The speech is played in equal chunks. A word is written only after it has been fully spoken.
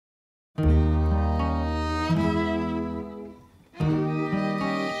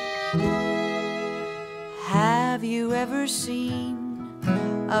ever seen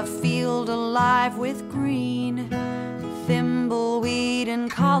a field alive with green, thimbleweed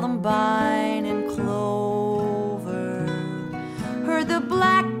and columbine and clover? Heard the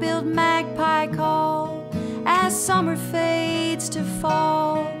black-billed magpie call as summer fades to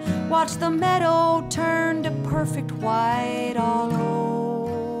fall. Watch the meadow turn to perfect white all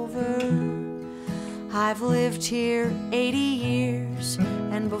over. I've lived here 80 years,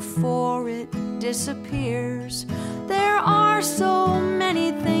 and before it disappears, there are so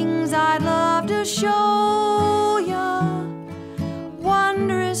many things I'd love to show ya,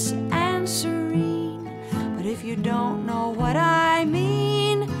 wondrous and serene. But if you don't know what I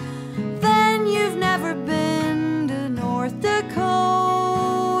mean, then you've never been to North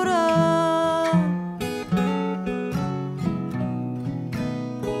Dakota.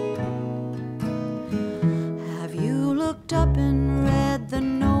 Have you looked up and read the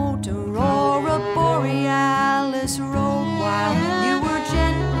note Aurora Borealis wrote while you were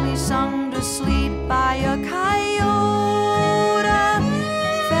gently sung to sleep by a coyote?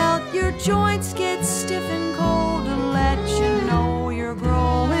 Felt your joints get stiff and cold to let you know you're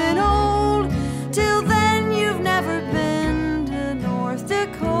growing old. Till then you've never been to North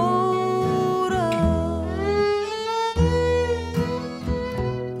Dakota.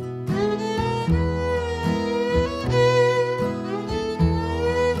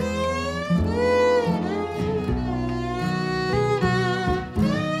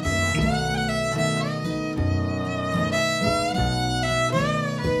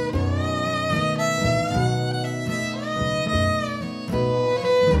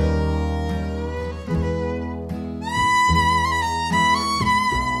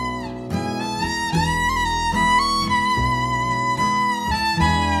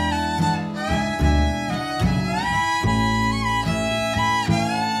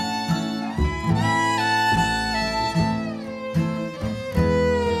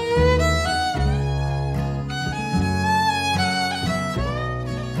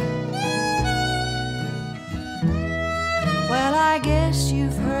 Well, I guess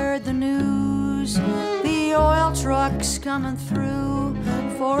you've heard the news. The oil truck's coming through.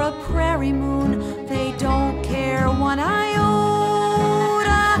 For a prairie moon, they don't care one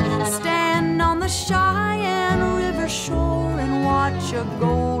iota. Stand on the Cheyenne River shore and watch a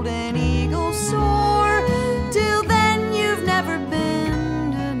golden eagle soar. Till then, you've never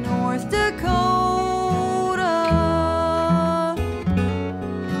been to North Dakota.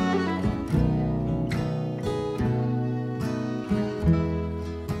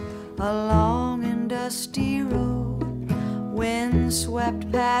 A long and dusty road, wind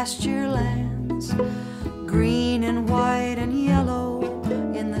swept past your lands, green and white and yellow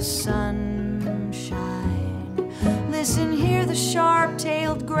in the sunshine. Listen, hear the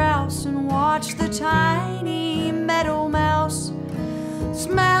sharp-tailed grouse and watch the tiny meadow mouse.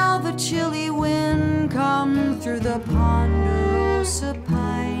 Smell the chilly wind come through the ponderosa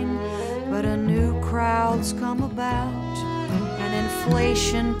pine. But a new crowd's come about, and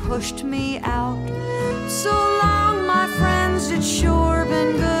inflation pushed me out. So long, my friends, it's sure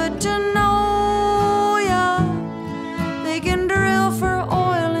been good to